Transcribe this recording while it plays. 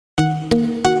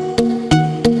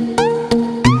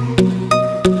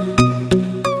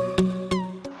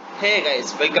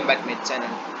guys, welcome back to my channel.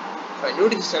 If you're new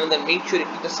to this channel, then make sure you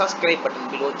click the subscribe button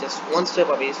below, just one step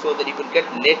away, so that you will get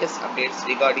latest updates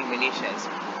regarding many shares.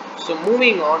 So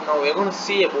moving on, now we're going to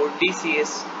see about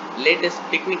TCS latest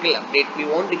technical update. We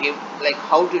want to give like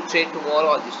how to trade tomorrow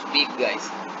or this week, guys.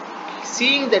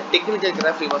 Seeing the technical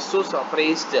graph, we were so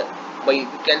surprised by you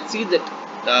can see that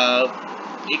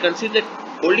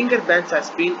Bollinger Bands has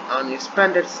been on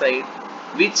expanded side,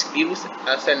 which gives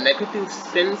us a negative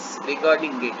sense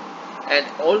regarding it. And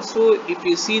also, if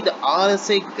you see the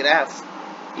RSI graph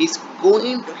is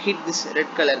going to hit this red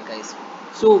color, guys.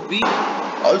 So we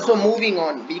also moving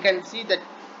on, we can see that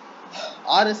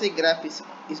RSI graph is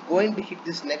going to hit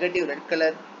this negative red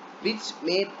color, which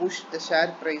may push the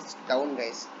share price down,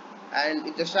 guys. And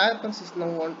if the share price is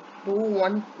now on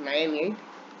 2198,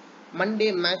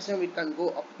 Monday maximum it can go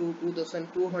up to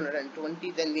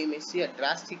 2220, then we may see a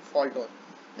drastic fall down.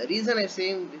 The reason I am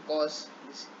saying because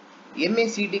this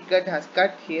MACD cut has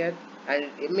cut here,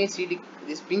 and MACD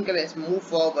this pink color has moved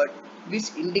forward,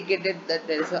 which indicated that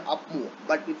there is a up move.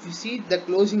 But if you see the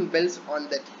closing bells on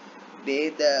that day,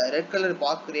 the red color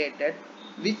bar created,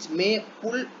 which may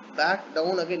pull back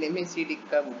down again MACD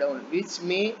curve down, which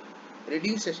may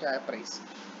reduce the share price.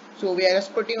 So we are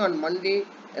expecting on Monday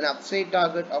an upside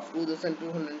target of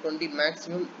 2220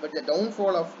 maximum, but the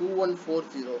downfall of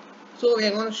 2140. So we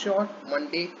are going to short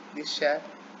Monday this share.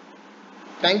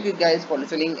 Thank you guys for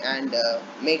listening, and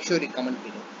make sure you comment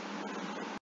below.